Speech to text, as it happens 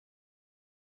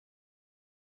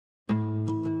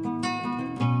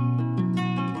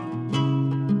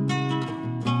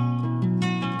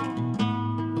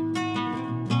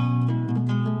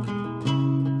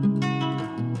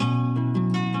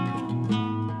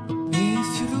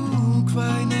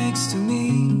next to me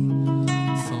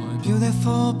for a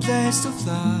beautiful place to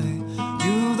fly.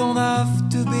 You don't have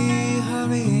to be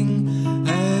hurrying,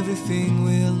 everything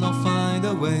will not find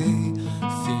a way.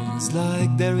 Feels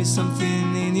like there is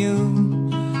something in you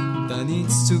that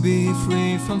needs to be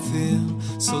free from fear.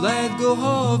 So let go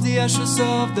of the ashes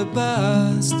of the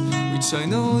past, which I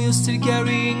know you're still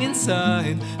carrying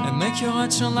inside, and make your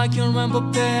heart shine like your rainbow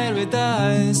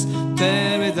paradise.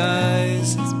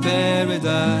 Paradise,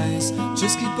 paradise.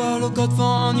 Just keep a lookout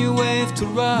for a new wave to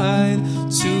ride,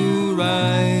 to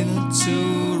ride, to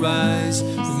rise.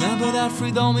 Remember that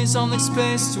freedom is our next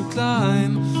place to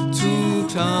climb, to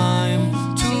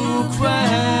climb, to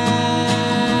crest.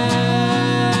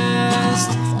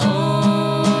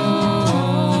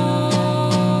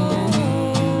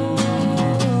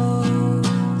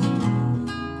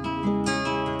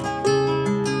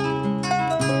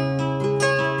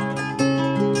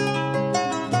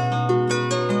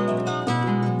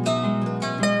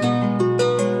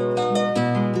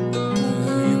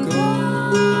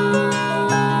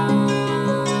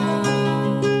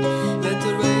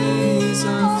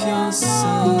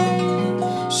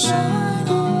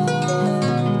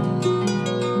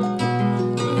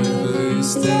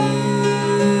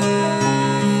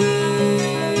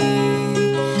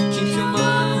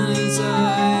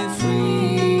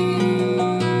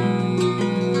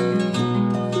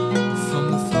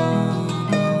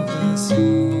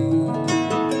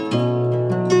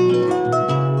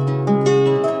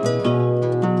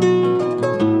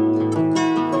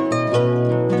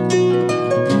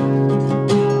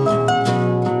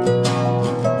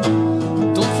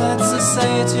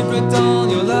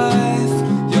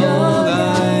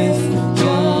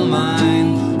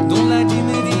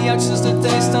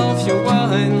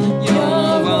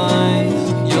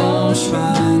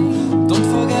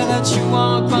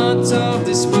 Of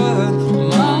this world,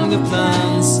 among the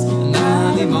plants and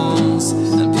animals,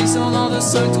 and peace on all the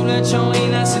soil to let your